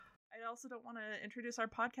also don't want to introduce our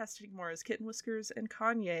podcast anymore as Kitten Whiskers and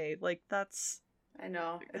Kanye. Like, that's... I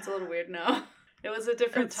know. It's a little weird now. It was a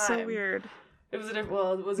different time. It's so weird. It was a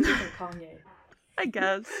different Kanye. I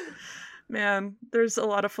guess. Man, there's a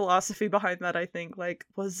lot of philosophy behind that, I think. Like,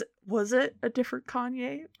 was it a different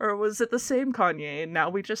Kanye? Or was it the same Kanye? And now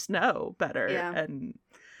we just know better and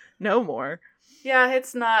know more. Yeah,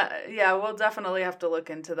 it's not... Yeah, we'll definitely have to look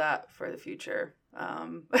into that for the future.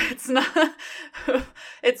 It's not...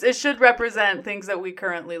 it should represent things that we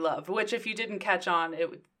currently love, which if you didn't catch on,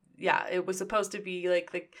 it was supposed to be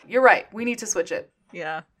like you're right, we need to switch it.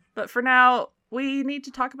 Yeah, but for now, we need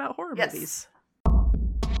to talk about horror movies.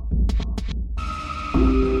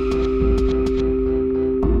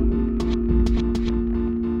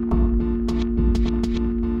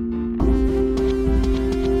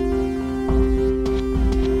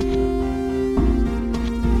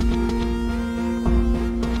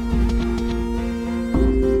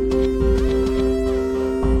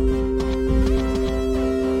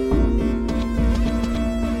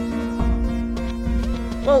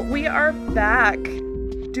 Well, we are back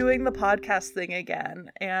doing the podcast thing again,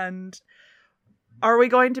 and are we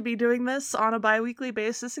going to be doing this on a bi-weekly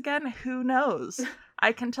basis again? Who knows?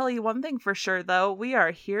 I can tell you one thing for sure, though. We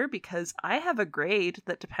are here because I have a grade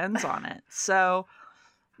that depends on it. So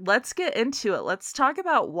let's get into it. Let's talk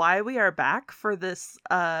about why we are back for this,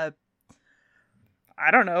 I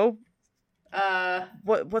don't know.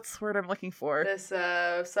 What's the word I'm looking for? This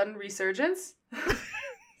sudden resurgence?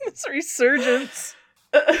 This resurgence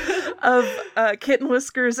of Kitten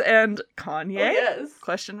Whiskers and Kanye? Oh, yes.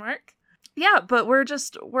 Question mark. Yeah, but we're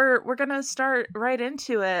gonna start right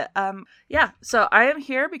into it. So I am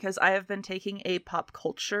here because I have been taking a pop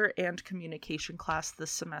culture and communication class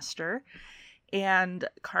this semester, and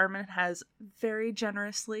Carmen has very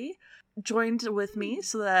generously joined with me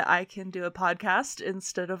so that I can do a podcast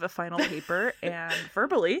instead of a final paper and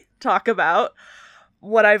verbally talk about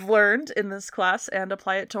what I've learned in this class and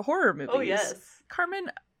apply it to horror movies. Oh, yes.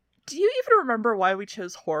 Carmen, do you even remember why we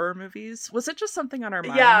chose horror movies? Was it just something on our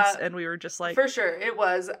minds and we were just like... For sure, it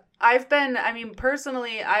was.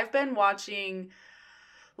 Personally, I've been watching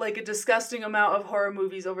like a disgusting amount of horror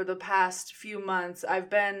movies over the past few months. I've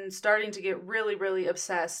been starting to get really, really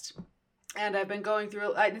obsessed. And I've been going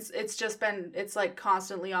through, it's like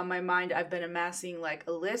constantly on my mind. I've been amassing like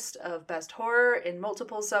a list of best horror in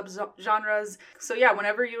multiple subgenres. So yeah,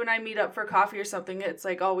 whenever you and I meet up for coffee or something, it's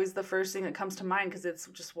like always the first thing that comes to mind because it's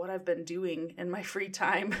just what I've been doing in my free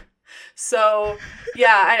time. So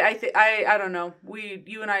yeah, I don't know.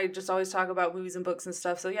 You and I just always talk about movies and books and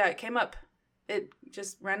stuff. So yeah, it came up. It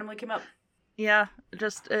just randomly came up. Yeah,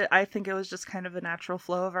 I think it was just kind of a natural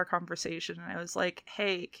flow of our conversation. And I was like,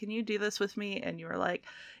 hey, can you do this with me? And you were like,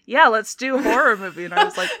 yeah, let's do a horror movie. And I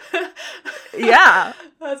was like, yeah.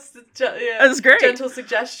 That's great. Gentle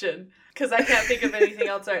suggestion. Because I can't think of anything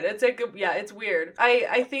else. It's weird.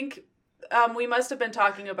 I think we must have been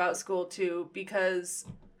talking about school too, because...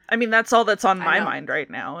 I mean, that's all that's on my mind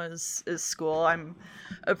right now is school. I'm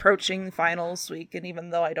approaching finals week, and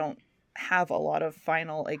even though I don't have a lot of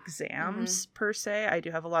final exams per se, I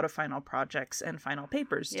do have a lot of final projects and final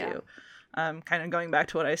papers too. Kind of going back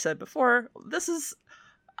to what I said before, this is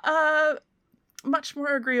a much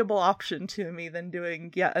more agreeable option to me than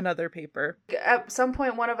doing yet another paper. At some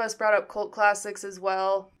point, one of us brought up cult classics as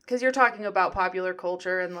well, because you're talking about popular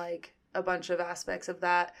culture and like a bunch of aspects of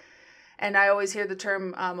that. And I always hear the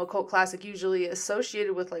term a cult classic usually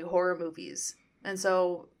associated with like horror movies. And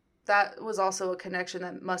so that was also a connection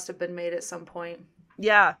that must have been made at some point.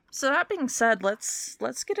 Yeah. So that being said, let's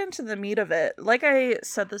get into the meat of it. Like I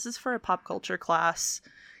said, this is for a pop culture class,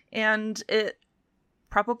 and it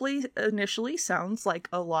probably initially sounds like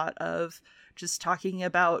a lot of just talking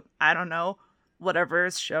about, I don't know, whatever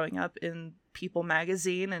is showing up in People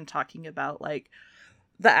magazine and talking about like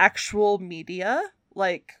the actual media,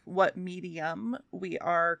 like what medium we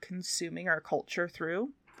are consuming our culture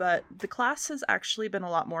through. But the class has actually been a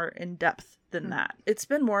lot more in-depth than that. It's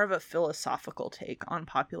been more of a philosophical take on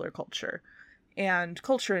popular culture and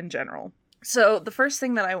culture in general. So the first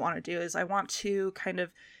thing that I want to do is I want to kind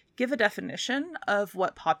of give a definition of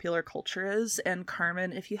what popular culture is. And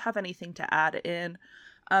Carmen, if you have anything to add in,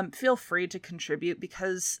 feel free to contribute,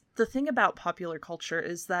 because the thing about popular culture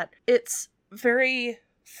is that it's very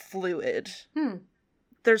fluid.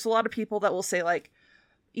 There's a lot of people that will say like,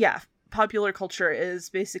 yeah, popular culture is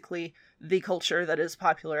basically the culture that is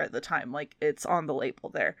popular at the time. Like, it's on the label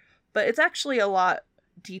there. But it's actually a lot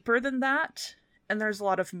deeper than that, and there's a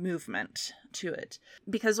lot of movement to it.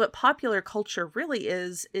 Because what popular culture really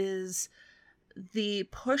is the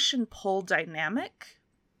push and pull dynamic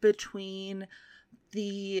between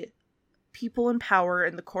the people in power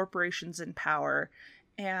and the corporations in power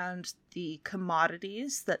and the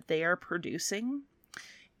commodities that they are producing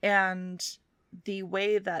and the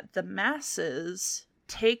way that the masses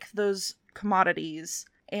take those commodities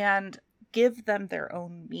and give them their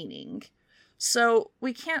own meaning. So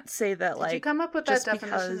we can't say that, like, did you come up with that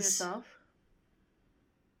definition yourself?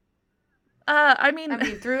 I mean,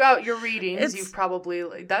 throughout your readings, you've probably,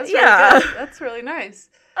 like, that's really good. That's really nice.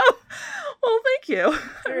 Oh, well, thank you.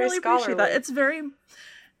 I really scholarly. appreciate that.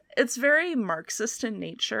 It's very Marxist in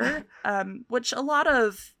nature, which a lot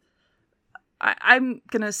of, I'm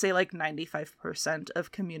gonna say like 95%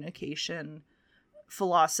 of communication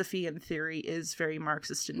philosophy and theory is very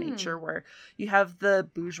Marxist in nature, where you have the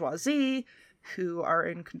bourgeoisie who are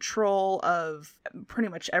in control of pretty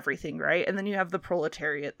much everything, right? And then you have the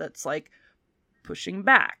proletariat that's like pushing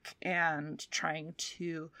back and trying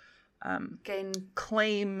to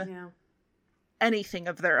claim anything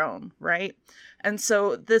of their own, right? And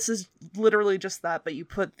so this is literally just that, but you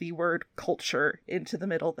put the word culture into the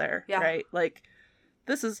middle there, right? Like,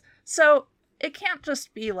 this is, so it can't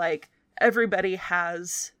just be like everybody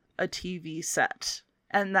has a TV set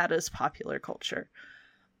and that is popular culture,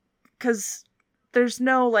 because there's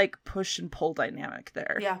no like push and pull dynamic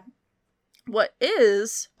there. Yeah. What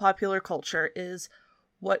is popular culture is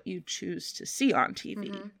what you choose to see on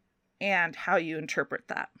TV and how you interpret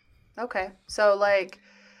that. Okay. So, like,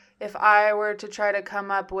 if I were to try to come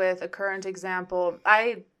up with a current example,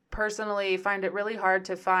 I personally find it really hard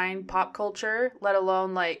to find pop culture, let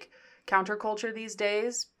alone, like, counterculture these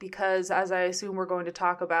days, because, as I assume we're going to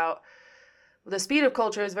talk about, the speed of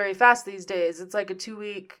culture is very fast these days. It's like a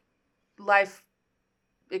 2-week life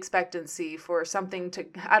expectancy for something to,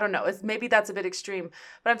 I don't know, maybe that's a bit extreme,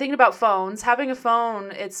 but I'm thinking about phones. Having a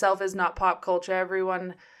phone itself is not pop culture.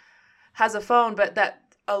 Everyone has a phone, but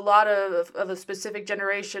that a lot of a specific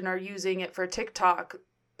generation are using it for TikTok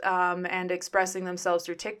and expressing themselves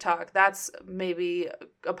through TikTok. That's maybe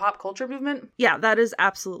a pop culture movement. Yeah, that is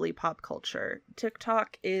absolutely pop culture.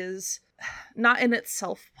 TikTok is not in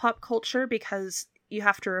itself pop culture, because you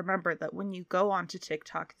have to remember that when you go onto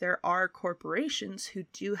TikTok, there are corporations who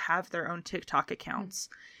do have their own TikTok accounts.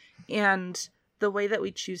 And the way that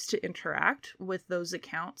we choose to interact with those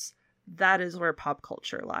accounts, that is where pop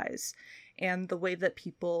culture lies. And the way that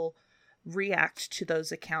people react to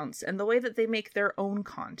those accounts and the way that they make their own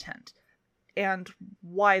content and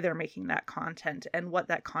why they're making that content and what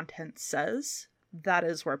that content says, that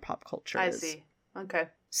is where pop culture is. I see. Okay.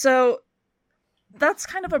 So that's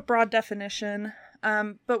kind of a broad definition.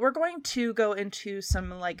 But we're going to go into some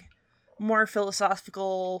like more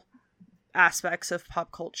philosophical aspects of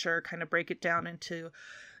pop culture, kind of break it down into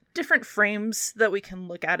different frames that we can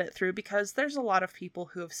look at it through, because there's a lot of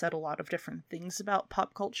people who have said a lot of different things about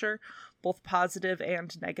pop culture, both positive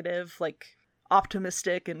and negative, like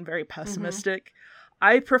optimistic and very pessimistic.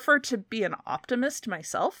 I prefer to be an optimist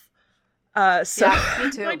myself. So yeah,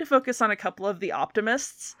 me too. I'm going to focus on a couple of the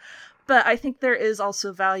optimists. But I think there is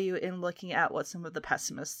also value in looking at what some of the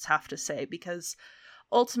pessimists have to say, because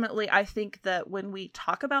ultimately I think that when we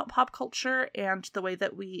talk about pop culture and the way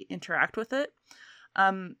that we interact with it,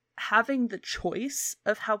 having the choice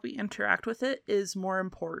of how we interact with it is more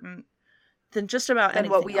important than just about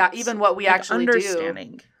anything else. Even what we like actually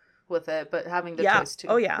understanding do with it, but having the choice too.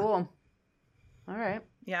 Oh yeah. Cool. All right.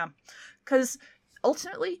 Yeah. Because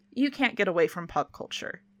ultimately you can't get away from pop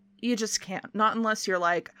culture. You just can't. Not unless you're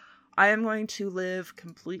like, I am going to live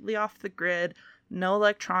completely off the grid, no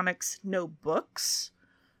electronics, no books,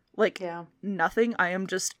 like nothing.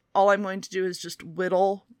 All I'm going to do is just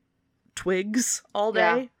whittle twigs all day.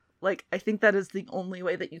 Yeah. Like, I think that is the only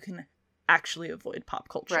way that you can actually avoid pop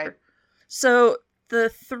culture. Right. So the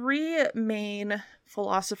three main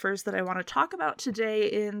philosophers that I want to talk about today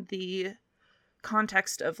in the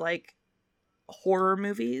context of like horror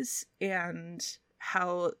movies and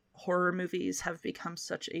how horror movies have become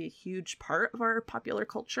such a huge part of our popular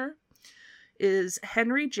culture is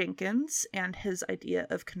Henry Jenkins and his idea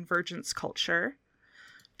of convergence culture,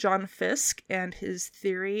 John Fiske and his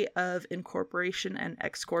theory of incorporation and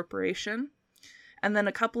excorporation, and then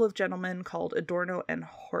a couple of gentlemen called Adorno and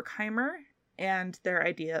Horkheimer and their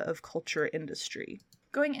idea of culture industry.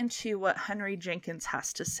 Going into what Henry Jenkins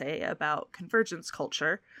has to say about convergence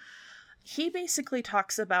culture, he basically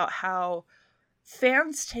talks about how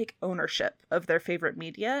fans take ownership of their favorite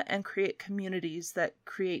media and create communities that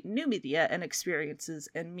create new media and experiences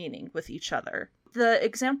and meaning with each other. The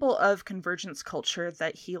example of convergence culture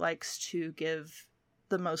that he likes to give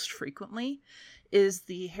the most frequently is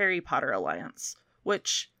the Harry Potter Alliance,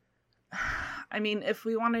 which I mean, if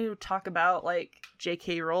we want to talk about like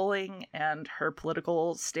J.K. Rowling and her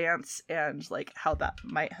political stance and like how that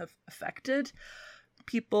might have affected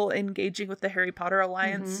people engaging with the Harry Potter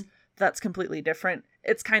Alliance, that's completely different.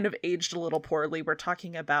 It's kind of aged a little poorly. We're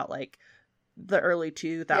talking about like the early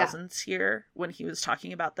 2000s here when he was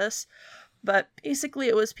talking about this. But basically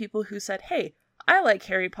it was people who said, hey, I like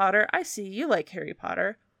Harry Potter. I see you like Harry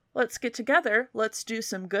Potter. Let's get together. Let's do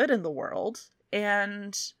some good in the world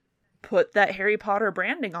and put that Harry Potter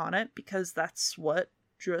branding on it because that's what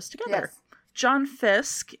drew us together. Yes. John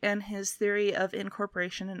Fiske and his theory of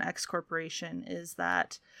incorporation and excorporation is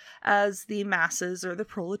that as the masses or the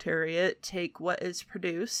proletariat take what is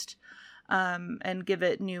produced and give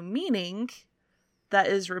it new meaning that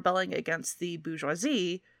is rebelling against the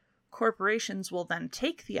bourgeoisie, corporations will then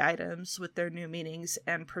take the items with their new meanings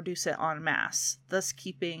and produce it en masse, thus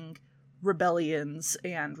keeping rebellions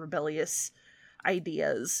and rebellious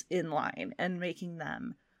ideas in line and making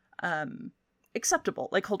them acceptable,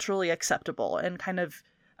 like culturally acceptable, and kind of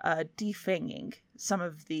defanging some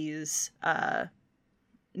of these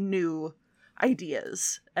new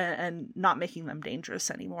ideas and not making them dangerous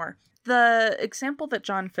anymore. The example that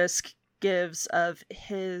John Fiske gives of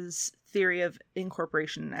his theory of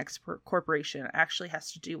incorporation and excorporation actually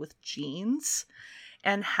has to do with jeans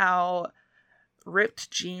and how ripped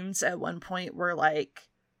jeans at one point were like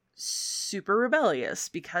super rebellious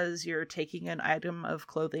because you're taking an item of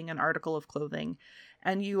clothing, an article of clothing,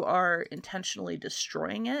 and you are intentionally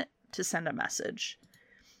destroying it to send a message.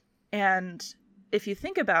 And if you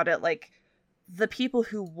think about it, like the people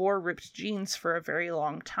who wore ripped jeans for a very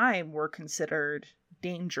long time were considered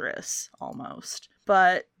dangerous almost.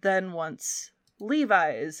 But then once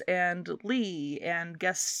Levi's and Lee and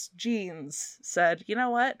Guess Jeans said, you know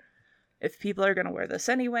what? If people are going to wear this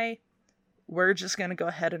anyway, we're just going to go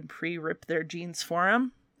ahead and pre-rip their jeans for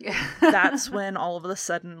them. Yeah. That's when all of a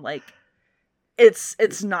sudden, like,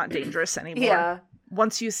 it's not dangerous anymore. Yeah.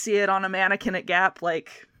 Once you see it on a mannequin at Gap,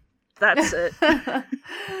 like, that's it.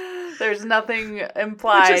 There's nothing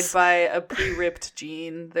implied by a pre-ripped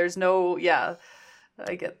jean. There's no,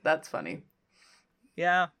 I get, that's funny.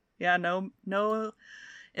 Yeah, no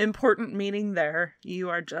important meaning there. You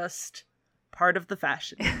are just part of the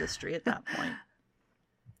fashion industry at that point.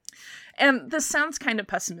 And this sounds kind of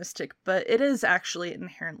pessimistic, but it is actually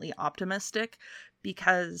inherently optimistic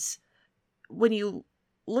because when you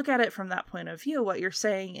look at it from that point of view, what you're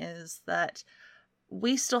saying is that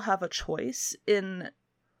we still have a choice in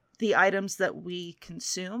the items that we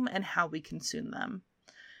consume and how we consume them.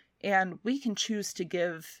 And we can choose to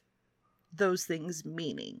give those things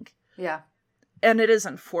meaning. Yeah. And it is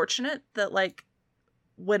unfortunate that, like,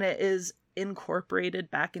 when it is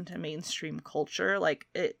incorporated back into mainstream culture, like,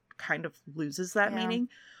 it kind of loses that meaning.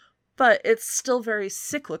 But it's still very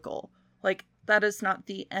cyclical. Like, that is not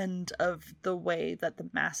the end of the way that the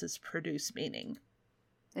masses produce meaning.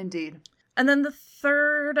 Indeed. And then the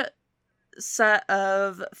third set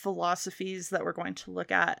of philosophies that we're going to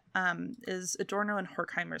look at is Adorno and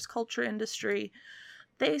Horkheimer's culture industry.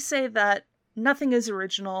 They say that nothing is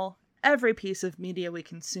original. Every piece of media we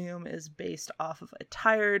consume is based off of a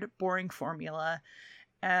tired, boring formula,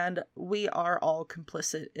 and we are all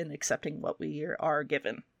complicit in accepting what we are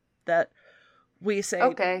given. That we say,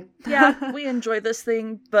 okay, yeah, we enjoy this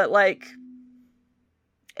thing, but, like,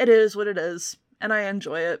 it is what it is, and I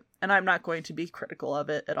enjoy it, and I'm not going to be critical of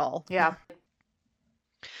it at all. Yeah.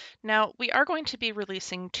 Now, we are going to be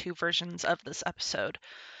releasing 2 versions of this episode.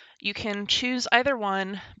 You can choose either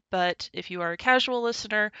one, but if you are a casual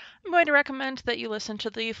listener, I'm going to recommend that you listen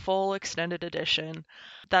to the full extended edition.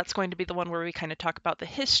 That's going to be the one where we kind of talk about the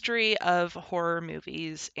history of horror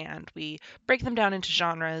movies and we break them down into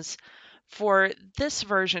genres. For this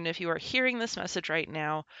version, if you are hearing this message right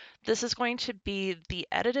now, this is going to be the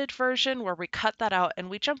edited version where we cut that out and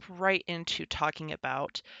we jump right into talking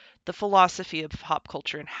about the philosophy of pop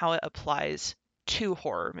culture and how it applies to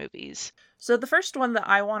horror movies. So the first one that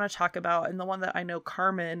I want to talk about, and the one that I know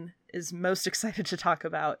Carmen is most excited to talk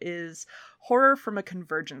about, is horror from a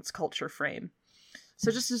convergence culture frame.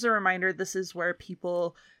 So just as a reminder, this is where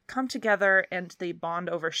people come together and they bond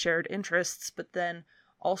over shared interests, but then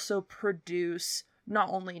also produce not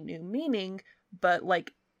only new meaning, but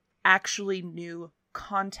like actually new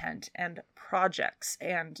content and projects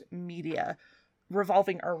and media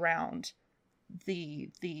revolving around the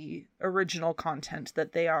original content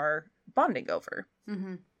that they are bonding over.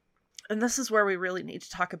 Mm-hmm. And this is where we really need to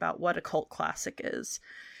talk about what a cult classic is.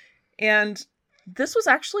 And this was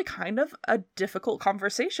actually kind of a difficult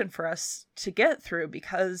conversation for us to get through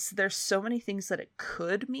because there's so many things that it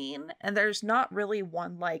could mean, and there's not really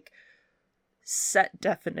one like set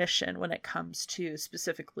definition when it comes to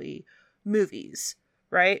specifically movies,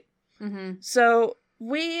 right? Mm-hmm. So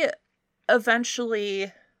we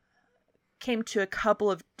eventually came to a couple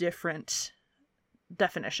of different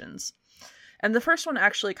definitions. And the first one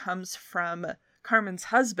actually comes from Carmen's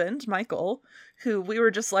husband, Michael, who we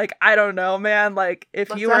were just like, I don't know, man. Like,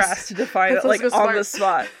 if you were asked to define it, like, on the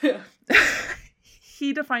spot.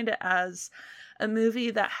 He defined it as a movie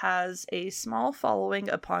that has a small following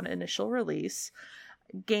upon initial release,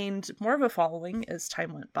 gained more of a following as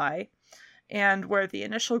time went by, and where the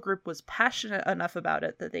initial group was passionate enough about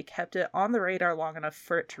it that they kept it on the radar long enough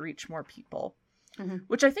for it to reach more people. Mm-hmm.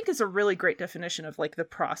 Which I think is a really great definition of, like, the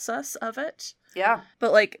process of it. Yeah.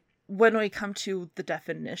 But, like, when we come to the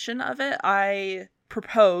definition of it, I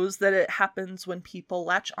propose that it happens when people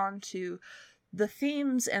latch onto the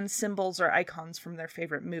themes and symbols or icons from their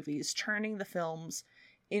favorite movies, turning the films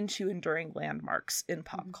into enduring landmarks in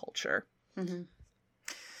pop culture. Mm-hmm.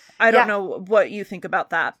 I don't know what you think about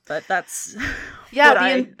that, but that's what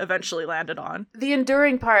I eventually landed on. The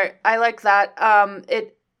enduring part, I like that.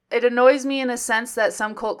 It annoys me in a sense that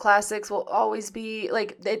some cult classics will always be,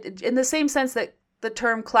 like, in the same sense that the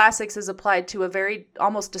term classics is applied to a very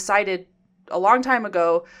almost decided a long time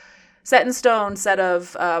ago set in stone set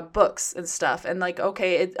of books and stuff. And, like,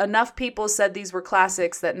 okay, enough people said these were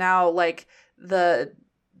classics that now, like, the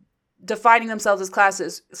defining themselves as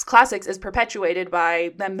classics is perpetuated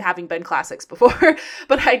by them having been classics before.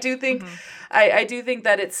 But I do think, I do think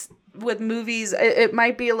that it's, with movies, it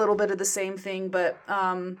might be a little bit of the same thing, but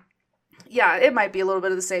yeah, it might be a little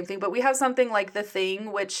bit of the same thing. But we have something like The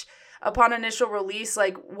Thing, which upon initial release,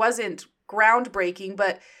 like, wasn't groundbreaking,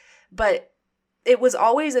 but it was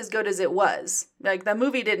always as good as it was. Like, the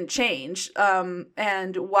movie didn't change.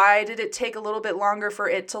 And why did it take a little bit longer for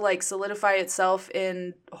it to, like, solidify itself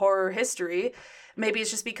in horror history? Maybe it's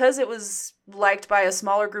just because it was liked by a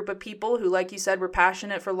smaller group of people who, like you said, were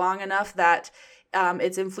passionate for long enough that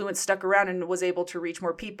its influence stuck around and was able to reach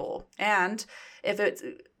more people. And if it's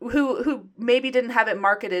who maybe didn't have it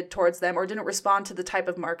marketed towards them or didn't respond to the type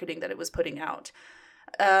of marketing that it was putting out.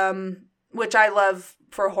 Which I love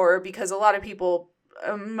for horror, because a lot of people,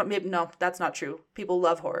 no, that's not true. People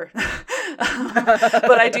love horror.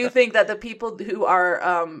 But I do think that the people who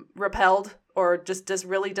are repelled or just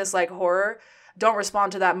really dislike horror don't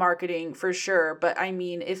respond to that marketing for sure. But I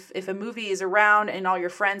mean, if a movie is around and all your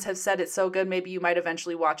friends have said it's so good, maybe you might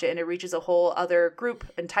eventually watch it, and it reaches a whole other group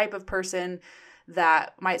and type of person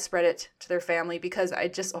that might spread it to their family, because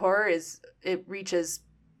horror it reaches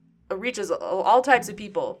all types of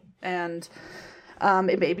people. And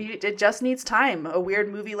it just needs time. A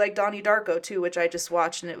weird movie like Donnie Darko too, which I just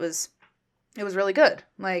watched, and it was really good.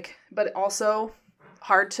 Like, but also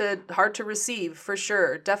hard to receive for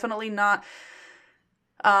sure. Definitely not.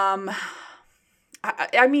 I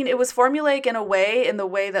mean, it was formulaic in the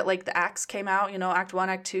way that, like, the acts came out, act 1,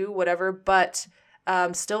 act 2, whatever, but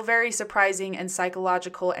still very surprising and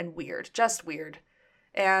psychological and weird. Just weird.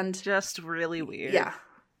 And just really weird.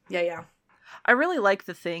 Yeah. I really like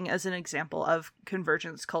The Thing as an example of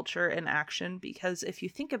convergence culture in action, because if you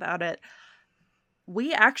think about it,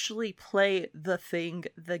 we actually play The Thing,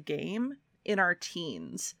 the game, in our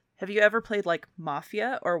teens. Have you ever played, like,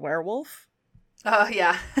 Mafia or Werewolf? Oh,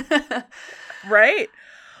 yeah. Right?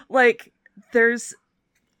 Like, there's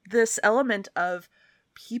this element of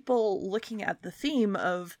people looking at the theme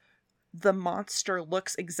of the monster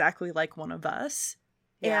looks exactly like one of us,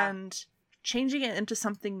 and changing it into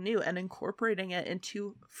something new and incorporating it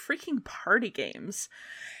into freaking party games.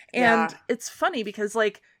 And it's funny because,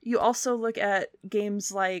 like, you also look at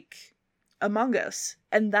games like Among Us,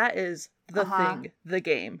 and that is The Thing, the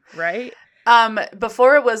game, right?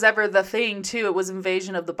 Before it was ever The Thing too, it was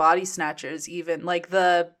Invasion of the Body Snatchers. Even, like,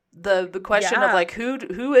 the question of, like,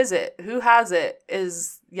 who is it, who has it,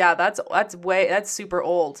 is that's super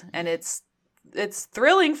old, and it's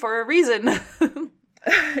thrilling for a reason.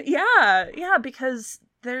 Yeah, because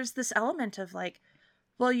there's this element of, like,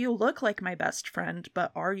 well, you look like my best friend,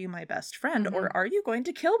 but are you my best friend, or are you going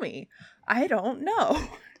to kill me? I don't know.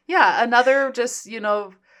 Yeah, another just,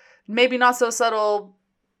 maybe not so subtle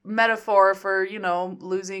metaphor for,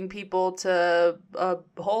 losing people to a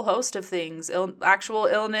whole host of things, actual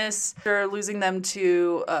illness, or losing them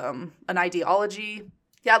to an ideology.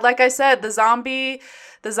 Yeah, like I said, the zombie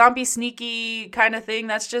sneaky kind of thing,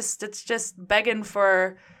 it's just begging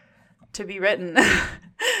to be written.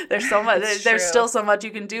 There's so much, there's still so much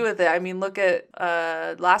you can do with it. I mean, look at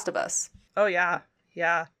Last of Us. Oh, yeah.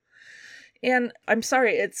 And I'm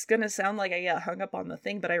sorry, it's going to sound like I get hung up on The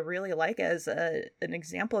Thing, but I really like it as an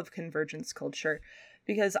example of convergence culture.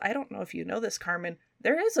 Because I don't know if you know this, Carmen,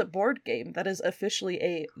 there is a board game that is officially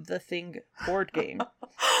a The Thing board game.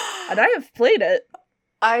 And I have played it.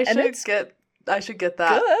 I should get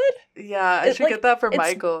that. Good. Yeah, I should get that for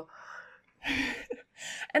Michael.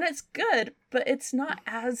 And it's good, but it's not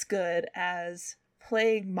as good as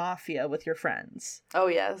playing Mafia with your friends. Oh,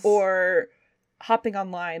 yes. Or hopping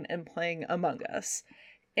online and playing Among Us.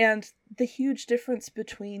 And the huge difference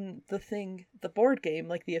between The Thing, the board game,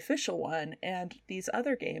 like the official one, and these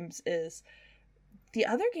other games is the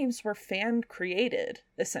other games were fan created,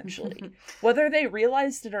 essentially. Whether they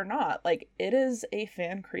realized it or not, like, it is a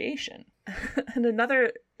fan creation. And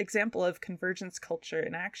another example of convergence culture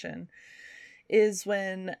in action is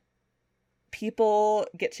when people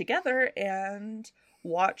get together and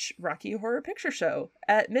watch Rocky Horror Picture Show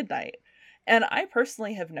at midnight. And I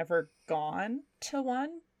personally have never gone to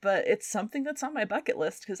one, but it's something that's on my bucket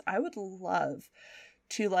list because I would love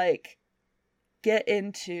to, like, get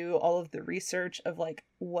into all of the research of, like,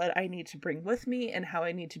 what I need to bring with me and how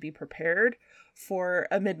I need to be prepared for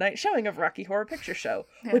a midnight showing of Rocky Horror Picture Show.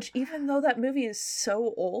 Yeah. Which, even though that movie is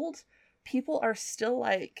so old, people are still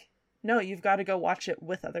like, no, you've got to go watch it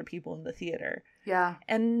with other people in the theater. Yeah.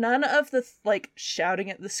 And none of the, like, shouting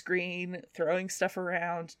at the screen, throwing stuff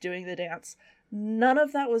around, doing the dance, none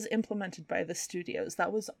of that was implemented by the studios.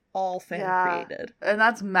 That was all fan created. And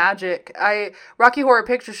that's magic. Rocky Horror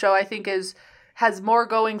Picture Show, I think, has more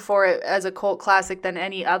going for it as a cult classic than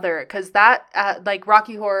any other, because that like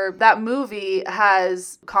Rocky Horror, that movie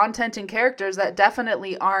has content and characters that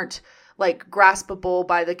definitely aren't, like, graspable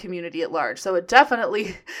by the community at large. So it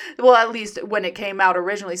definitely, well, at least when it came out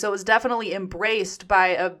originally, so it was definitely embraced by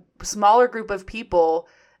a smaller group of people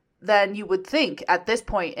than you would think at this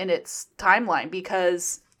point in its timeline,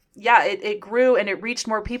 because yeah, it grew and it reached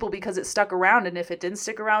more people because it stuck around. And if it didn't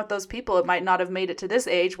stick around with those people, it might not have made it to this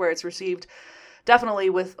age where it's received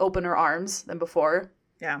definitely with opener arms than before.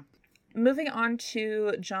 Yeah. Moving on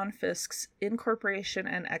to John Fisk's Incorporation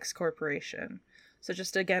and Excorporation. So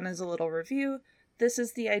just again, as a little review, this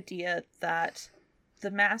is the idea that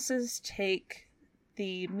the masses take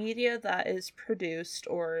the media that is produced,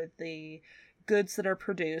 or the goods that are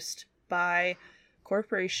produced by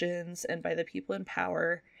corporations and by the people in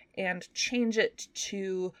power, and change it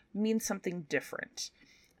to mean something different.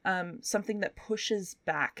 Something that pushes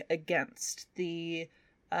back against the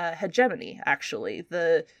hegemony, actually,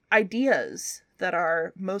 the ideas that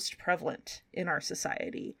are most prevalent in our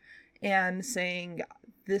society, and saying,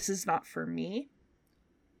 this is not for me,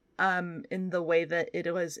 in the way that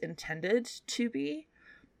it was intended to be,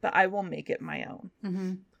 but I will make it my own.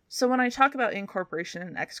 Mm-hmm. So when I talk about incorporation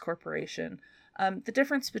and excorporation, the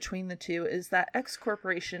difference between the two is that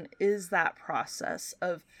excorporation is that process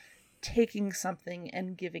of taking something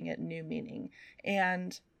and giving it new meaning,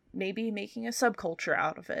 and maybe making a subculture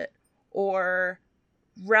out of it, or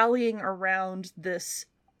rallying around this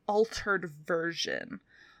altered version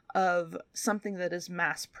of something that is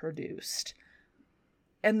mass produced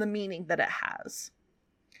and the meaning that it has.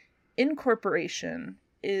 Incorporation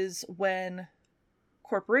is when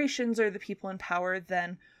corporations or the people in power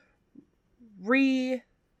then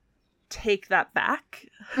take that back.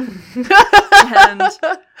 And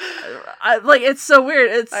it's so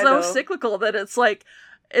weird. It's so cyclical that it's like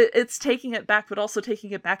it's taking it back, but also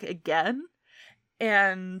taking it back again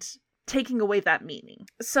and taking away that meaning.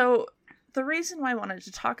 So the reason why I wanted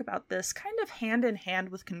to talk about this kind of hand in hand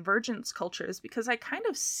with convergence culture is because I kind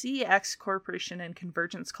of see excorporation and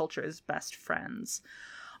convergence culture as best friends.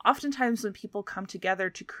 Oftentimes when people come together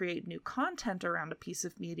to create new content around a piece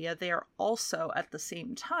of media, they are also at the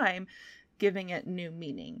same time giving it new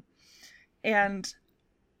meaning. And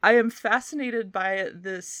I am fascinated by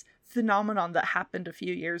this phenomenon that happened a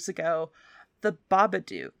few years ago, the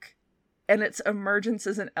Babadook, and its emergence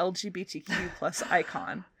as an LGBTQ plus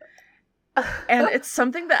icon. And it's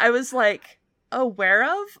something that I was, like, aware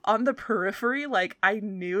of on the periphery. Like, I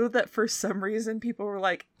knew that for some reason people were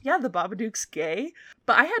like, yeah, the Babadook's gay,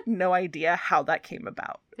 but I had no idea how that came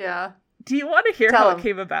about. Yeah. Do you want to hear how it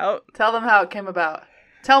came about? Tell them how it came about.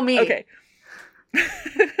 Tell me. Okay.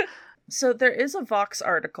 So there is a Vox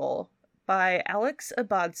article by Alex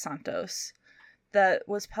Abad Santos that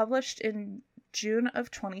was published in June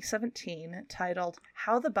of 2017 titled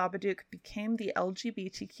How the Babadook Became the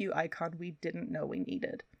LGBTQ Icon We Didn't Know We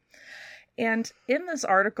Needed. And in this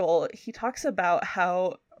article, he talks about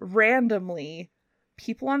how randomly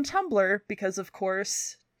people on Tumblr, because of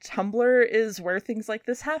course Tumblr is where things like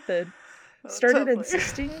this happen, started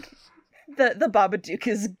insisting that the Babadook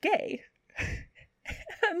is gay.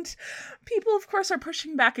 And people, of course, are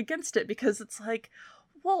pushing back against it because it's like,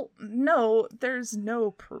 well, no, there's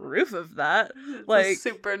no proof of that. It's Like, a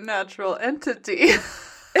supernatural entity.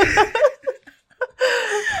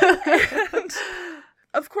 and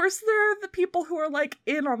of course, there are the people who are, like,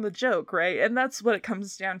 in on the joke, right? And that's what it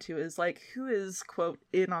comes down to, is, like, who is, quote,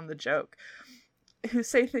 in on the joke? Who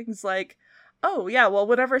say things like, oh, yeah, well,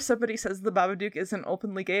 whenever somebody says the Babadook isn't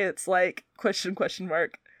openly gay, it's like, question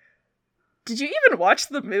mark. Did you even watch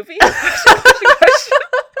the movie? Question.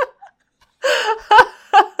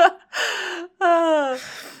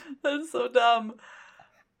 That's so dumb.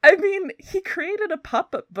 I mean, he created a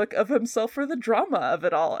pop-up book of himself for the drama of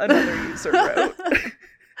it all, another user wrote.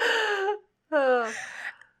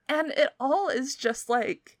 And it all is just,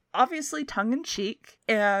 like, obviously tongue-in-cheek,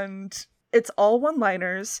 and it's all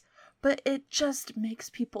one-liners, but it just makes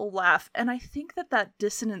people laugh. And I think that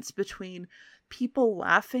dissonance between people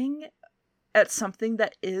laughing at something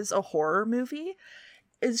that is a horror movie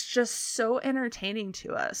is just so entertaining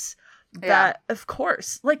to us. That, of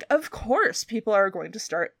course, people are going to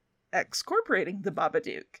start excorporating the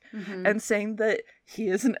Babadook and saying that he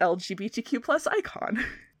is an LGBTQ plus icon.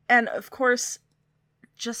 And, of course,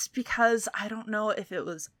 just because I don't know if it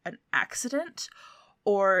was an accident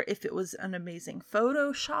or if it was an amazing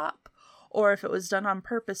Photoshop or if it was done on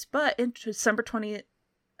purpose, but in December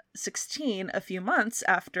 2016, a few months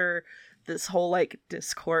after this whole, like,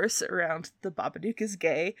 discourse around the Babadook is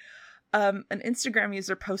gay, an Instagram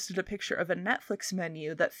user posted a picture of a Netflix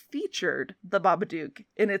menu that featured the Babadook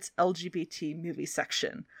in its LGBT movie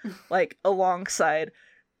section, like, alongside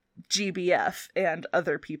GBF and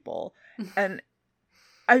other people. And,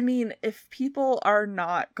 I mean, if people are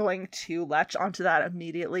not going to latch onto that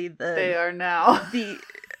immediately, then... They are now.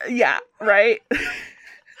 Yeah, right?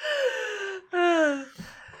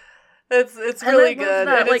 It's really good.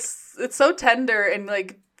 That, and like, it's so tender and,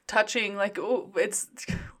 like, touching. Like, oh, it's...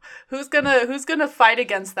 Who's gonna fight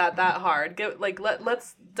against that hard?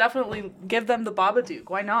 Let's definitely give them the Babadook.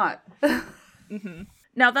 Why not?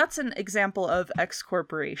 Now, that's an example of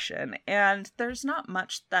excorporation, and there's not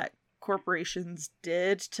much that corporations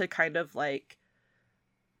did to kind of, like,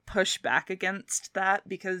 push back against that,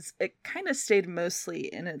 because it kind of stayed mostly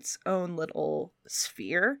in its own little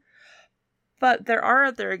sphere. But there are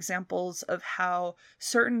other examples of how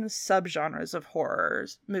certain subgenres of horror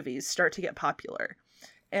movies start to get popular,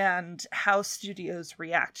 and how studios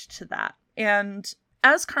react to that. And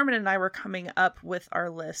as Carmen and I were coming up with our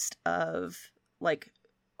list of, like,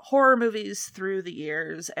 horror movies through the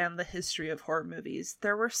years and the history of horror movies,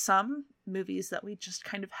 there were some movies that we just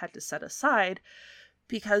kind of had to set aside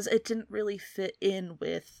because it didn't really fit in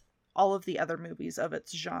with all of the other movies of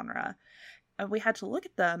its genre. And we had to look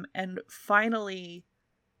at them and finally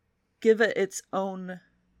give it its own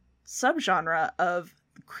subgenre of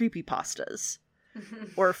creepypastas.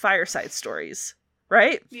 Or fireside stories,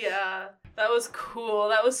 right? Yeah, that was cool.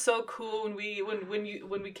 That was so cool when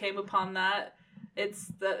we came upon that.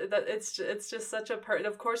 It's just such a part.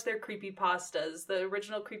 Of course, they're creepypastas. The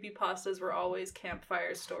original creepypastas were always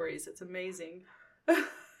campfire stories. It's amazing.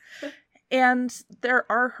 And there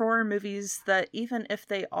are horror movies that, even if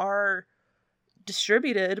they are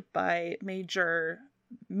distributed by major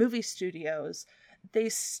movie studios, they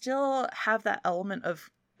still have that element of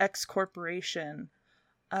excorporation,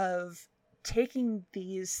 of taking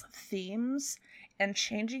these themes and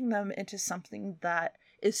changing them into something that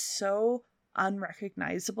is so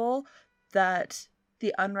unrecognizable that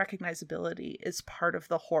the unrecognizability is part of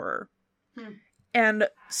the horror. And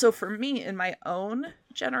so for me, in my own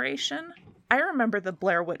generation, I remember the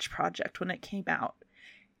Blair Witch Project when it came out,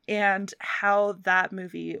 and how that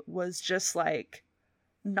movie was just, like,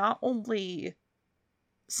 not only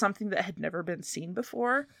something that had never been seen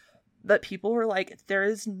before, but people were like, there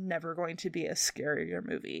is never going to be a scarier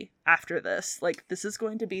movie after this. Like, this is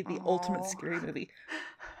going to be the ultimate scary movie.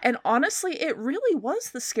 And honestly, it really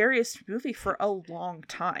was the scariest movie for a long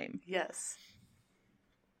time. Yes.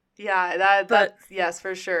 Yeah, that yes,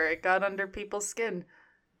 for sure. It got under people's skin.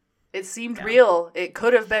 It seemed real. It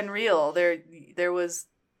could have been real. There was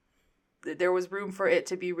room for it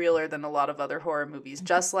to be realer than a lot of other horror movies.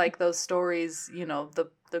 Just like those stories, you know, the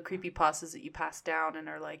creepypastas that you pass down and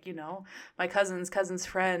are like, you know, my cousin's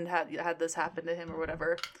friend had this happen to him or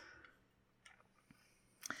whatever.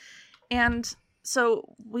 And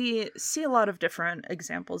so we see a lot of different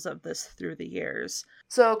examples of this through the years.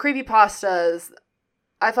 So creepypastas,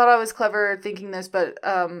 I thought I was clever thinking this, but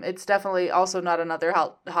it's definitely also not another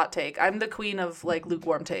hot take. I'm the queen of, like,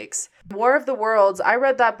 lukewarm takes. War of the Worlds, I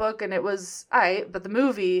read that book and it was but the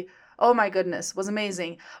movie, oh my goodness, was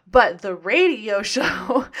amazing. But the radio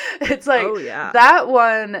show, it's like, that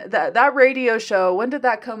one, that radio show, when did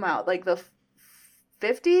that come out? Like the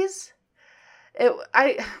 50s.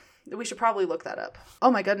 We should probably look that up.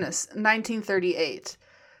 Oh my goodness, 1938.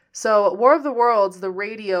 So War of the Worlds, the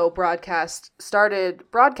radio broadcast, started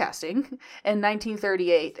broadcasting in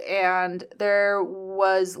 1938, and there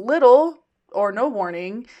was little or no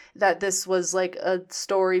warning that this was like a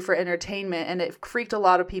story for entertainment, and it freaked a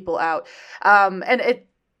lot of people out. And it,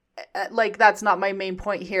 like, that's not my main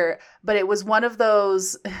point here, but it was one of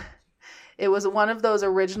those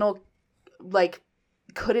original, like,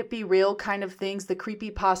 could it be real kind of things, the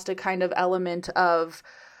creepypasta kind of element of,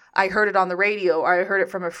 I heard it on the radio, or I heard it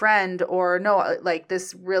from a friend, or no, like,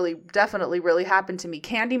 this really, definitely really happened to me.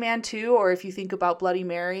 Candyman too, or if you think about Bloody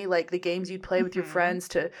Mary, like the games you'd play with your friends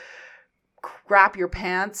to crap your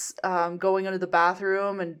pants, going into the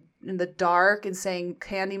bathroom and in the dark and saying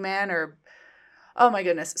Candyman, or, oh my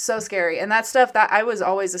goodness, so scary. And that stuff, that I was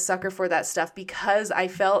always a sucker for that stuff, because I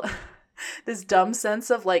felt this dumb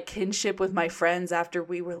sense of like kinship with my friends after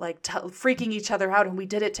we were like freaking each other out and we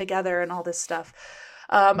did it together and all this stuff.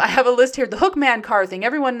 I have a list here. The Hookman car thing.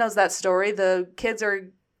 Everyone knows that story. The kids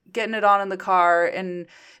are getting it on in the car and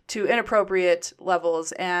to inappropriate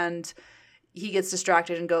levels, and he gets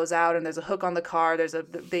distracted and goes out, and there's a hook on the car.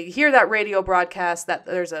 They hear that radio broadcast that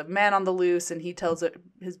there's a man on the loose, and he tells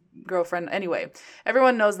his girlfriend. Anyway,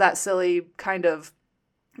 everyone knows that silly kind of,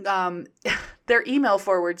 they're email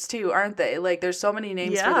forwards too, aren't they? Like, there's so many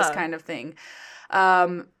names for this kind of thing.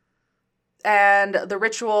 And The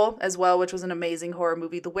Ritual as well, which was an amazing horror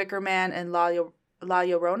movie. The Wicker Man and La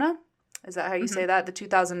Llorona. Is that how you say that? The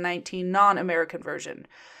 2019 non-American version.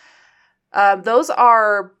 Those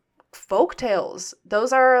are folk tales.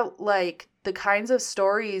 Those are like the kinds of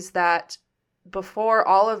stories that before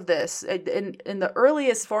all of this, in the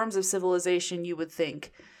earliest forms of civilization, you would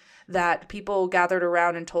think that people gathered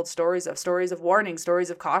around and told stories of warning, stories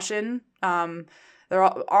of caution. They're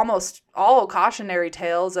almost all cautionary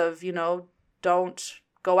tales of, don't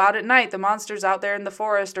go out at night, the monster's out there in the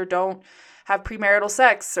forest, or don't have premarital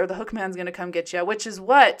sex, or the Hookman's going to come get you, which is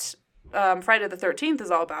what Friday the 13th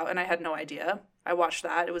is all about, and I had no idea. I watched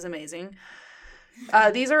that. It was amazing.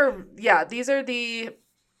 These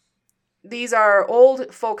are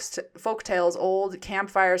old folk tales, old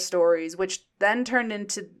campfire stories, which then turned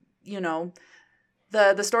into,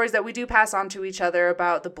 the stories that we do pass on to each other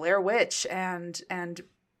about the Blair Witch and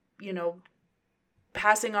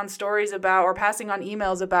passing on stories about, or passing on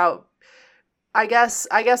emails about. I guess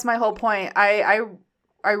my whole point, I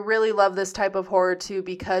really love this type of horror too,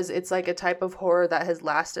 because it's like a type of horror that has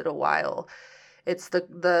lasted a while. It's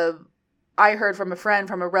I heard from a friend,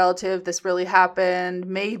 from a relative, this really happened,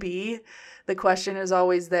 maybe. The question is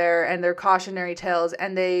always there, and they're cautionary tales,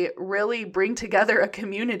 and they really bring together a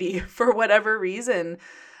community for whatever reason.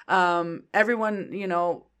 Everyone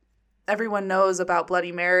knows about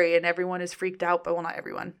Bloody Mary, and everyone is freaked out, but well, not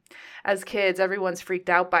everyone. As kids, everyone's freaked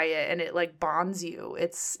out by it, and it like bonds you.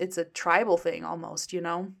 It's a tribal thing almost,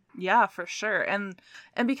 Yeah, for sure. And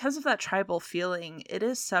because of that tribal feeling, it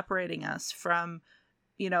is separating us from,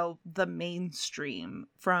 the mainstream,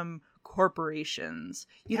 from corporations.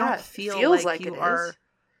 You don't feel like you are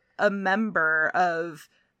a member of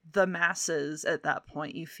the masses at that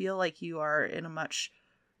point. You feel like you are in a much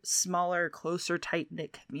smaller, closer,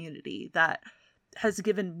 tight-knit community that has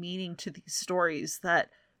given meaning to these stories that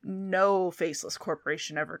no faceless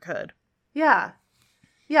corporation ever could. Yeah,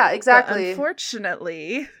 exactly. But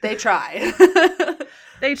unfortunately, they try.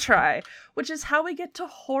 They try, which is how we get to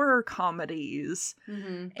horror comedies.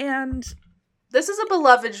 Mm-hmm. And this is a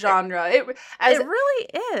beloved genre. It really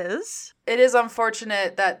is. It is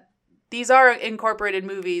unfortunate that these are incorporated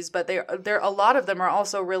movies, but they're a lot of them are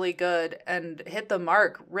also really good and hit the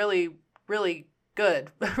mark really, really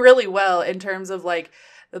good, really well in terms of like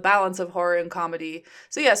the balance of horror and comedy.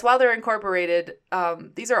 So yes, while they're incorporated,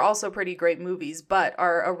 these are also pretty great movies, but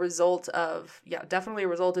are a result of, definitely a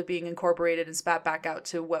result of being incorporated and spat back out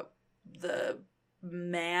to what the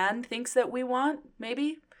man thinks that we want,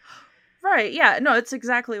 maybe? Right, yeah. No, it's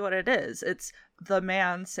exactly what it is. It's the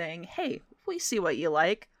man saying, hey, we see what you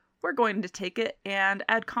like. We're going to take it and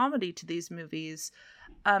add comedy to these movies.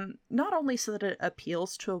 Not only so that it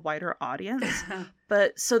appeals to a wider audience,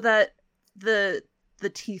 but so that the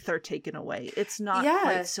teeth are taken away. It's not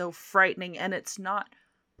quite so frightening, and it's not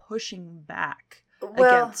pushing back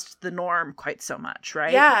against the norm quite so much,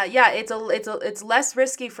 right? Yeah. It's less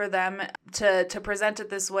risky for them to present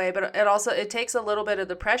it this way, but it takes a little bit of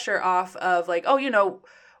the pressure off of like,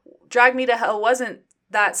 Drag Me to Hell wasn't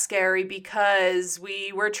that scary because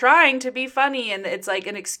we were trying to be funny, and it's like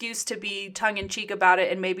an excuse to be tongue-in-cheek about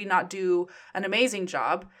it and maybe not do an amazing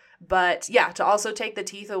job, but to also take the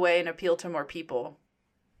teeth away and appeal to more people.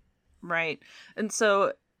 Right. And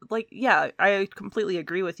so, like, yeah, I completely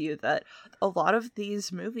agree with you that a lot of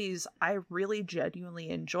these movies I really genuinely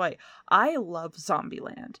enjoy. I love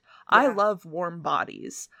Zombieland. I Yeah. love Warm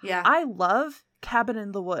Bodies. Yeah. I love Cabin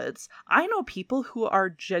in the Woods. I know people who are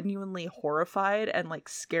genuinely horrified and like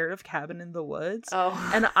scared of Cabin in the Woods.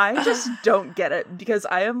 Oh. And I just don't get it because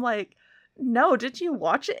I am like, no, did you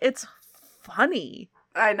watch it? It's funny.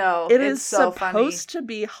 I know. It it's is so supposed funny. to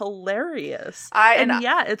be hilarious. And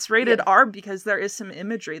yeah, it's rated yeah. R because there is some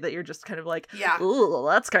imagery that you're just kind of like, Yeah. ooh,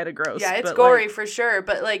 that's kind of gross. Yeah, it's but, gory like, for sure,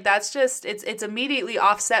 but like that's just it's immediately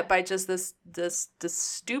offset by just this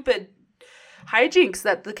stupid hijinks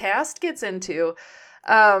that the cast gets into.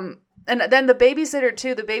 And then the babysitter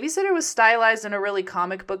too. The babysitter was stylized in a really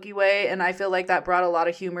comic booky way, and I feel like that brought a lot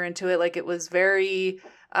of humor into it. Like it was very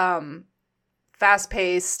fast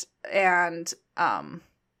paced and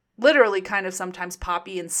literally kind of sometimes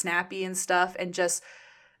poppy and snappy and stuff, and just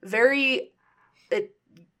very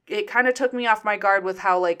it kind of took me off my guard with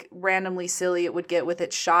how like randomly silly it would get with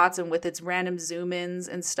its shots and with its random zoom ins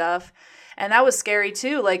and stuff. And that was scary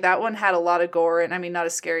too. Like that one had a lot of gore, and I mean, not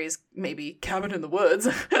as scary as maybe Cabin in the Woods.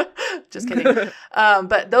 Just kidding.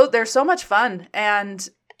 But though they're so much fun. And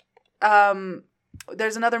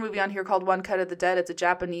there's another movie on here called One Cut of the Dead. It's a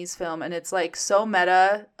Japanese film, and it's like so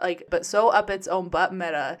meta, like but so up its own butt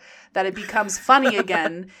meta that it becomes funny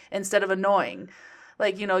again instead of annoying.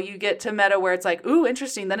 Like, you know, you get to meta where it's like, ooh,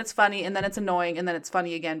 interesting, then it's funny, and then it's annoying, and then it's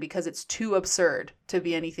funny again because it's too absurd to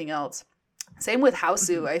be anything else. Same with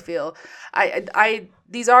Hausu, I feel. I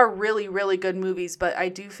these are really, really good movies, but I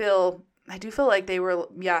do feel like they were,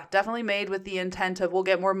 yeah, definitely made with the intent of we'll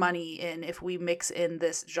get more money in if we mix in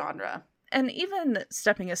this genre. And even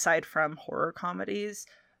stepping aside from horror comedies,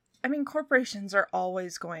 I mean, corporations are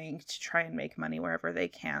always going to try and make money wherever they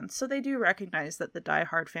can. So they do recognize that the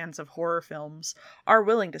diehard fans of horror films are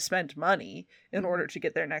willing to spend money in order to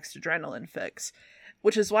get their next adrenaline fix,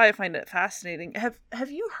 which is why I find it fascinating.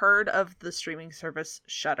 Have you heard of the streaming service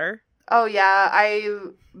Shudder? Oh, yeah.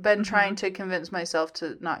 I've been trying to convince myself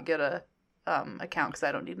to not get a account because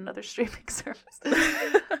I don't need another streaming service.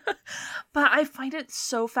 But I find it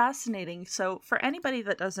so fascinating. So for anybody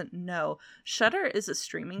that doesn't know, Shudder is a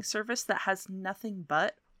streaming service that has nothing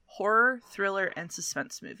but horror, thriller, and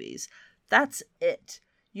suspense movies. That's it.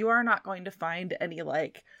 You are not going to find any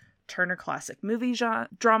like Turner Classic movie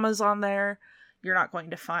dramas on there. You're not going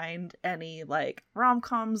to find any like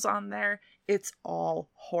rom-coms on there. It's all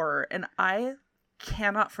horror. And I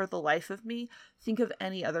cannot for the life of me think of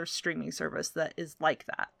any other streaming service that is like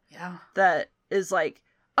that. Yeah. That is like,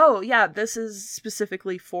 oh yeah, this is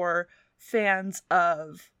specifically for fans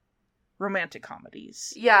of romantic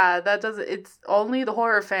comedies. Yeah, that doesn't. It's only the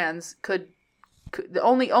horror fans could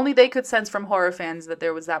only they could sense from horror fans that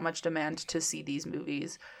there was that much demand to see these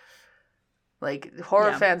movies. Like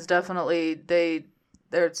horror fans definitely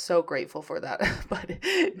they're so grateful for that, but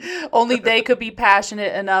only they could be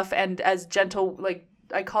passionate enough and as gentle, like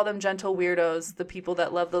I call them gentle weirdos, the people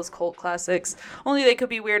that love those cult classics. Only they could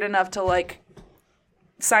be weird enough to like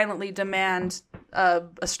silently demand a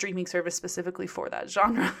streaming service specifically for that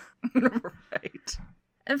genre. Right.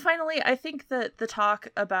 And finally, I think that the talk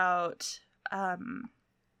about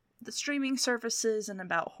the streaming services and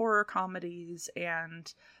about horror comedies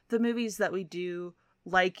and the movies that we do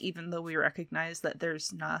like, even though we recognize that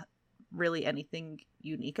there's not really anything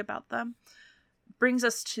unique about them, brings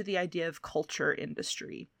us to the idea of culture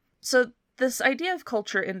industry. So this idea of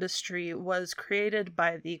culture industry was created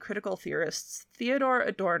by the critical theorists Theodor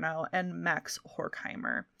Adorno and Max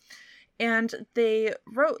Horkheimer. And they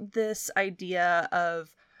wrote this idea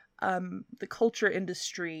of the culture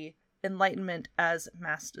industry enlightenment as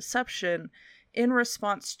mass deception in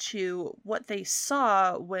response to what they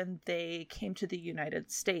saw when they came to the United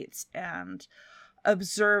States and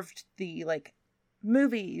observed the like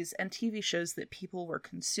movies and TV shows that people were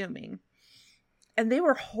consuming. And they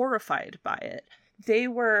were horrified by it. They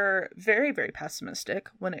were very, very pessimistic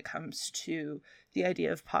when it comes to the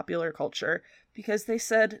idea of popular culture because they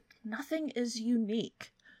said nothing is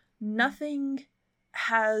unique. Nothing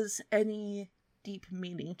has any deep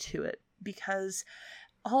meaning to it because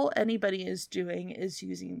all anybody is doing is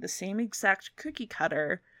using the same exact cookie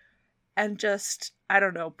cutter and just, I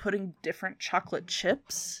don't know, putting different chocolate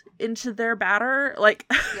chips into their batter. Like,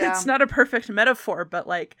 It's not a perfect metaphor, but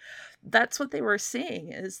like, that's what they were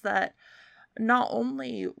seeing, is that not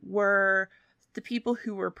only were the people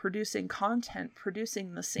who were producing content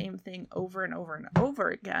producing the same thing over and over and over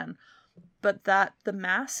again, but that the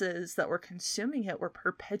masses that were consuming it were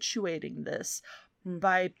perpetuating this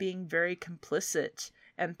by being very complicit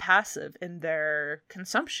and passive in their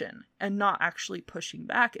consumption and not actually pushing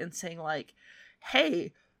back and saying like,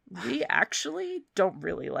 hey, we actually don't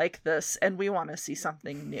really like this and we want to see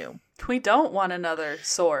something new. We don't want another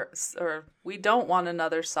source, or we don't want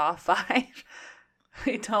another Saw 5.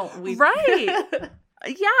 Right.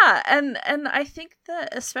 Yeah, and I think that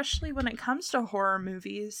especially when it comes to horror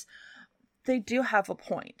movies, they do have a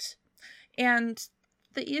point. And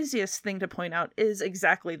the easiest thing to point out is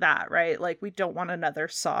exactly that, right? Like, we don't want another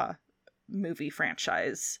Saw movie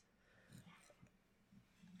franchise.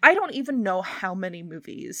 I don't even know how many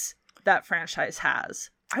movies that franchise has.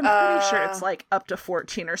 I'm pretty sure it's like up to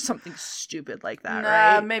 14 or something stupid like that,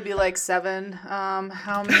 right? Maybe like 7.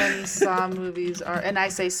 How many Saw movies are... And I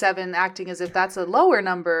say 7 acting as if that's a lower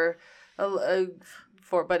number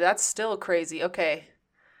but that's still crazy. Okay.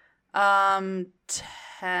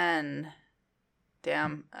 10.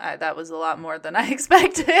 Damn, that was a lot more than I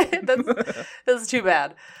expected. That's too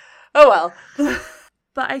bad. Oh well.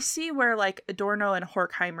 But I see where like Adorno and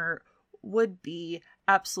Horkheimer would be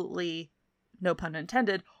absolutely, no pun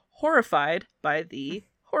intended, horrified by the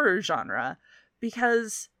horror genre,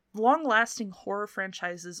 because long-lasting horror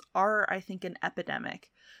franchises are, I think, an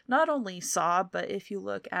epidemic. Not only Saw, but if you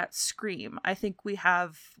look at Scream, I think we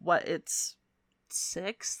have its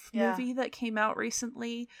 6th movie that came out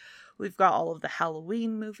recently. We've got all of the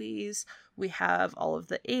Halloween movies. We have all of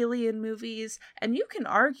the Alien movies. And you can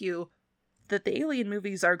argue that the Alien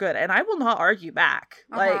movies are good. And I will not argue back.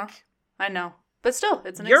 Like, I know. But still,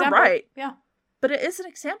 it's an you're example. Right. Yeah. But it is an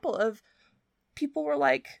example of people were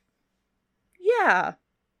like, yeah,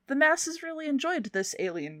 the masses really enjoyed this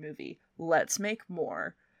Alien movie. Let's make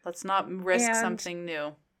more. Let's not risk something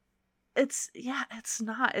new. It's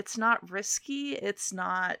not risky. It's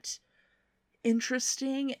not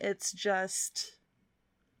interesting. It's just,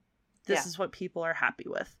 this is what people are happy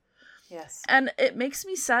with. Yes. And it makes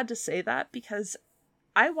me sad to say that because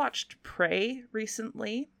I watched Prey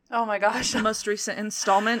recently. Oh my gosh. The most recent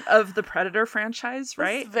installment of the Predator franchise,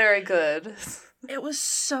 right? It's very good. It was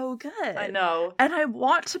so good. I know. And I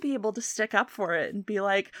want to be able to stick up for it and be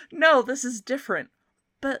like, no, this is different.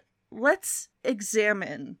 But let's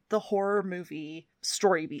examine the horror movie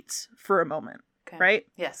story beats for a moment, right?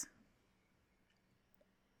 Yes.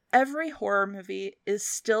 Every horror movie is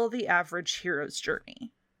still the average hero's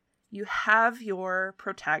journey. You have your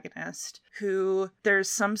protagonist who there's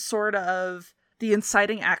some sort of the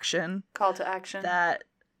inciting action. Call to action.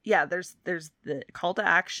 There's the call to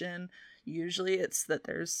action. Usually it's that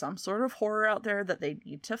there's some sort of horror out there that they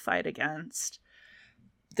need to fight against.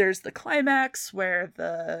 There's the climax where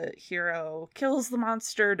the hero kills the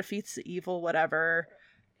monster, defeats the evil, whatever.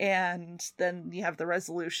 And then you have the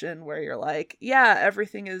resolution where you're like, yeah,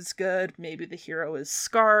 everything is good. Maybe the hero is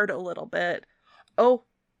scarred a little bit. Oh,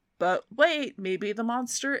 but wait, maybe the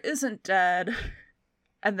monster isn't dead.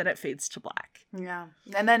 And then it fades to black. Yeah.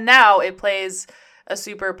 And then now it plays a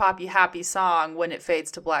super poppy happy song when it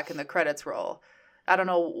fades to black and the credits roll. I don't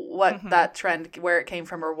know what that trend, where it came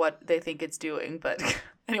from or what they think it's doing, but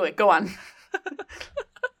anyway, go on.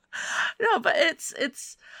 No, but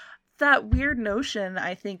it's that weird notion,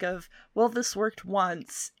 I think, of, well, this worked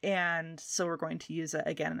once, and so we're going to use it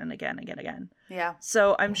again and again and again. Yeah.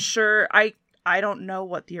 So I'm sure, I don't know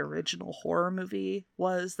what the original horror movie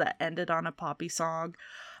was that ended on a poppy song,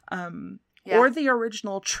 or the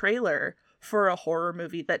original trailer for a horror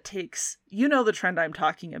movie that takes, the trend I'm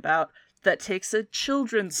talking about, that takes a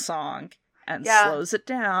children's song and slows it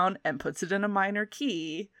down and puts it in a minor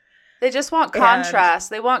key. They just want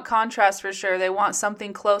contrast. They want contrast for sure. They want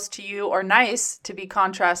something close to you or nice to be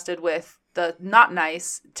contrasted with the not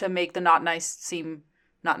nice to make the not nice seem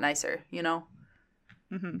not nicer,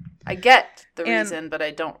 Mm-hmm. I get the reason, but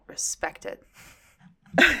I don't respect it.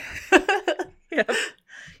 Yeah.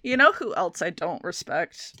 You know who else I don't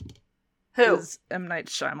respect? Who? Is M. Night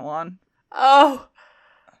Shyamalan. Oh,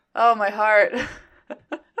 my heart.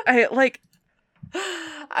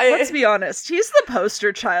 Let's be honest. He's the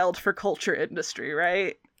poster child for culture industry,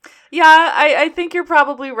 right? Yeah, I think you're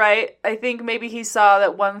probably right. I think maybe he saw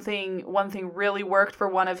that one thing really worked for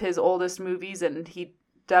one of his oldest movies, and he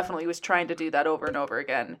definitely was trying to do that over and over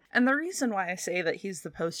again. And the reason why I say that he's the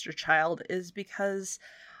poster child is because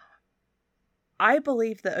I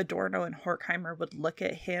believe that Adorno and Horkheimer would look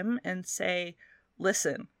at him and say,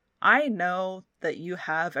 listen, I know that you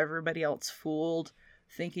have everybody else fooled,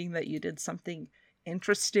 thinking that you did something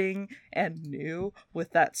interesting and new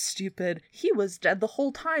with that stupid "he was dead the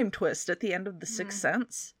whole time" twist at the end of The Sixth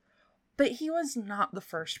Sense. But he was not the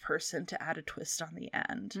first person to add a twist on the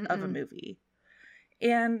end of a movie.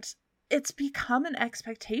 And it's become an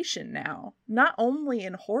expectation now, not only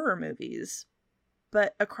in horror movies,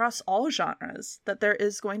 but across all genres, that there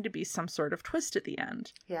is going to be some sort of twist at the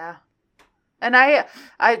end. Yeah. And I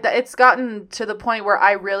it's gotten to the point where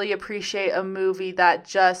I really appreciate a movie that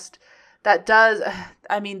does,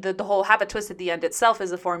 I mean, the whole have a twist at the end itself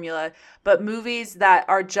is a formula, but movies that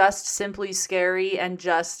are just simply scary and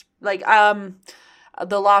just like,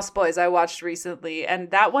 The Lost Boys I watched recently,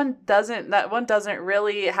 and that one doesn't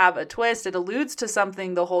really have a twist. It alludes to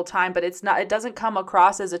something the whole time, but it doesn't come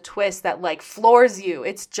across as a twist that like floors you.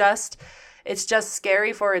 It's just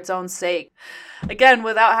scary for its own sake. Again,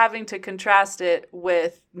 without having to contrast it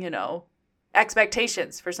with,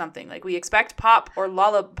 expectations for something. Like we expect pop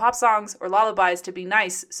songs or lullabies to be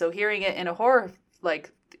nice, so hearing it in a horror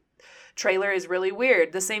like trailer is really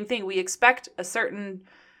weird. The same thing, we expect a certain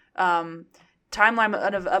timeline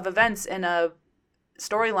of events in a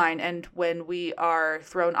storyline, and when we are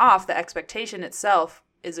thrown off, the expectation itself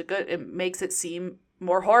it makes it seem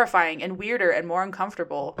more horrifying and weirder and more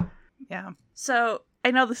uncomfortable. Yeah. So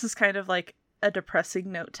I know this is kind of like a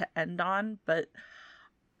depressing note to end on, but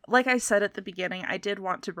like I said at the beginning, I did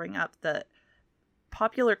want to bring up that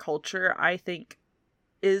popular culture, I think,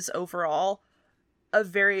 is overall a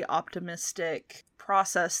very optimistic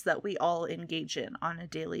process that we all engage in on a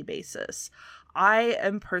daily basis. I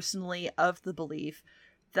am personally of the belief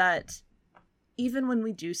that even when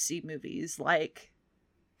we do see movies like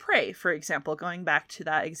Prey, for example, going back to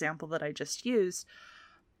that example that I just used,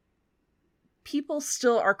 people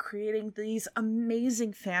still are creating these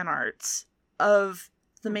amazing fan arts of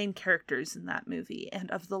the main characters in that movie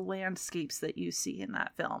and of the landscapes that you see in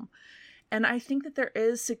that film. And I think that there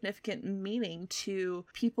is significant meaning to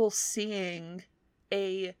people seeing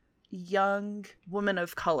a young woman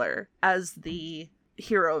of color as the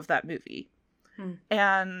hero of that movie.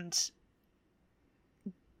 And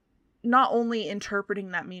not only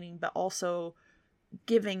interpreting that meaning, but also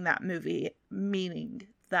giving that movie meaning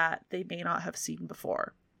that they may not have seen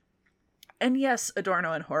before. And yes,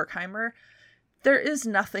 Adorno and Horkheimer, there is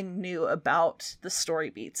nothing new about the story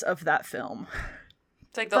beats of that film.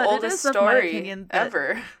 It's like the oldest story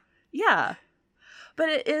ever. Yeah. But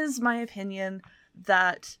it is my opinion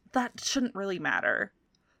that shouldn't really matter.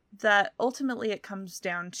 That ultimately it comes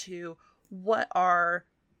down to what are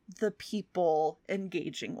the people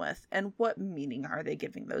engaging with and what meaning are they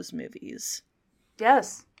giving those movies.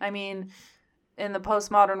 Yes. I mean, in the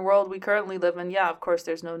postmodern world we currently live in, yeah, of course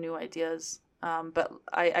there's no new ideas. But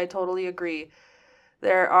I totally agree.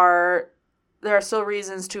 There are still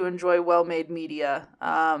reasons to enjoy well-made media.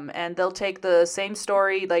 And they'll take the same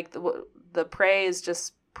story, like the prey is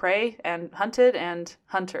just prey and hunted and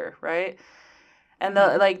hunter, right? And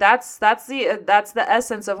that's the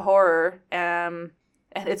essence of horror. And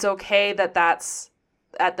it's okay that's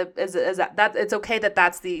it's okay that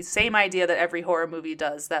that's the same idea that every horror movie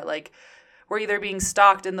does, that like we're either being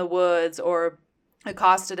stalked in the woods or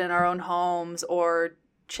accosted in our own homes or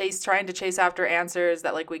trying to chase after answers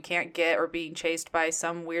that like we can't get, or being chased by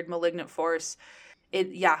some weird malignant force.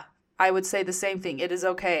 I would say the same thing. It is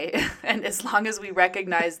okay. And as long as we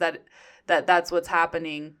recognize that's what's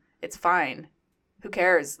happening, it's fine. Who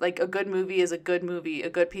cares? Like, a good movie is a good movie. A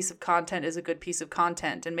good piece of content is a good piece of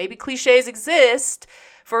content. And maybe cliches exist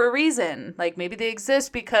for a reason. Like, maybe they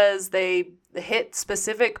exist because they hit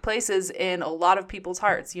specific places in a lot of people's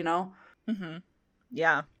hearts, Mm-hmm.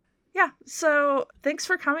 Yeah. Yeah. So thanks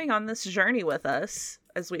for coming on this journey with us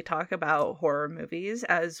as we talk about horror movies,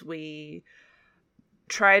 as we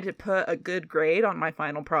try to put a good grade on my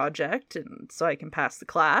final project and so I can pass the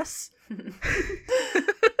class. Hint,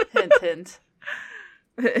 hint.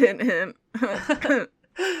 Hint, hint.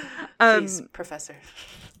 Please, Professor.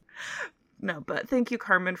 No, but thank you,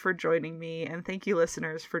 Carmen, for joining me, and thank you,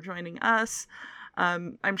 listeners, for joining us.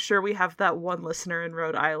 I'm sure we have that one listener in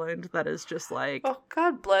Rhode Island that is just like, oh,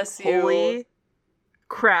 God bless you. Holy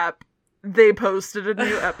crap, they posted a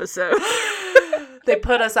new episode. They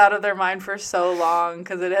put us out of their mind for so long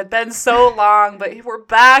because it had been so long, but we're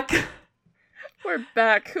back. We're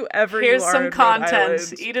back. Whoever Here's you are, some content.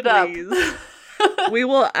 Island, eat it please. up. We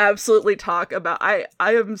will absolutely talk about. I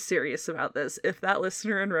am serious about this. If that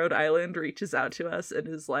listener in Rhode Island reaches out to us and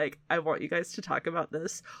is like, "I want you guys to talk about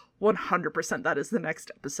this," 100% that is the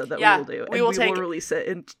next episode that we will do, and we will release it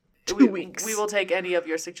in 2 weeks. We will take any of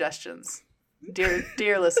your suggestions,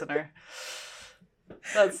 dear listener.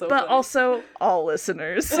 That's so. But funny. Also, all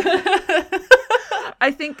listeners. I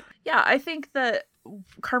think that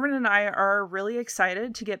Carmen and I are really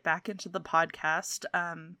excited to get back into the podcast.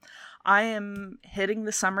 I am hitting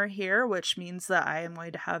the summer here, which means that I am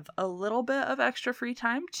going to have a little bit of extra free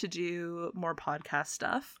time to do more podcast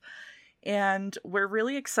stuff. And we're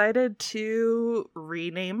really excited to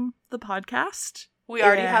rename the podcast. We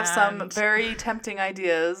already have some And- very tempting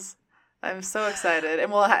ideas. I'm so excited.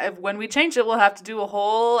 And when we change it, we'll have to do a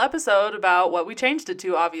whole episode about what we changed it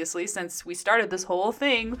to, obviously, since we started this whole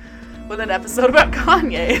thing with an episode about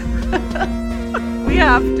Kanye. We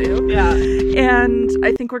have to. Yeah. And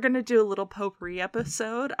I think we're going to do a little potpourri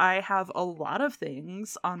episode. I have a lot of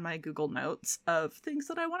things on my Google Notes of things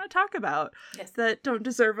that I want to talk about Yes. that don't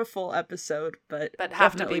deserve a full episode, but have to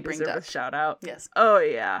definitely be bringed deserve up. a shout out. Yes. Oh,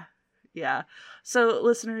 yeah. Yeah. So,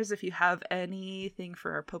 listeners, if you have anything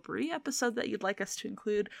for our potpourri episode that you'd like us to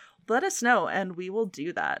include, let us know and we will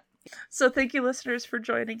do that. So, thank you, listeners, for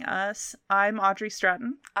joining us. I'm Audrey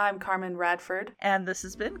Stratton. I'm Carmen Radford. And this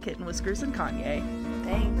has been Kitten Whiskers and Kanye.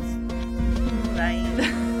 Thanks.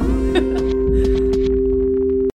 Bye.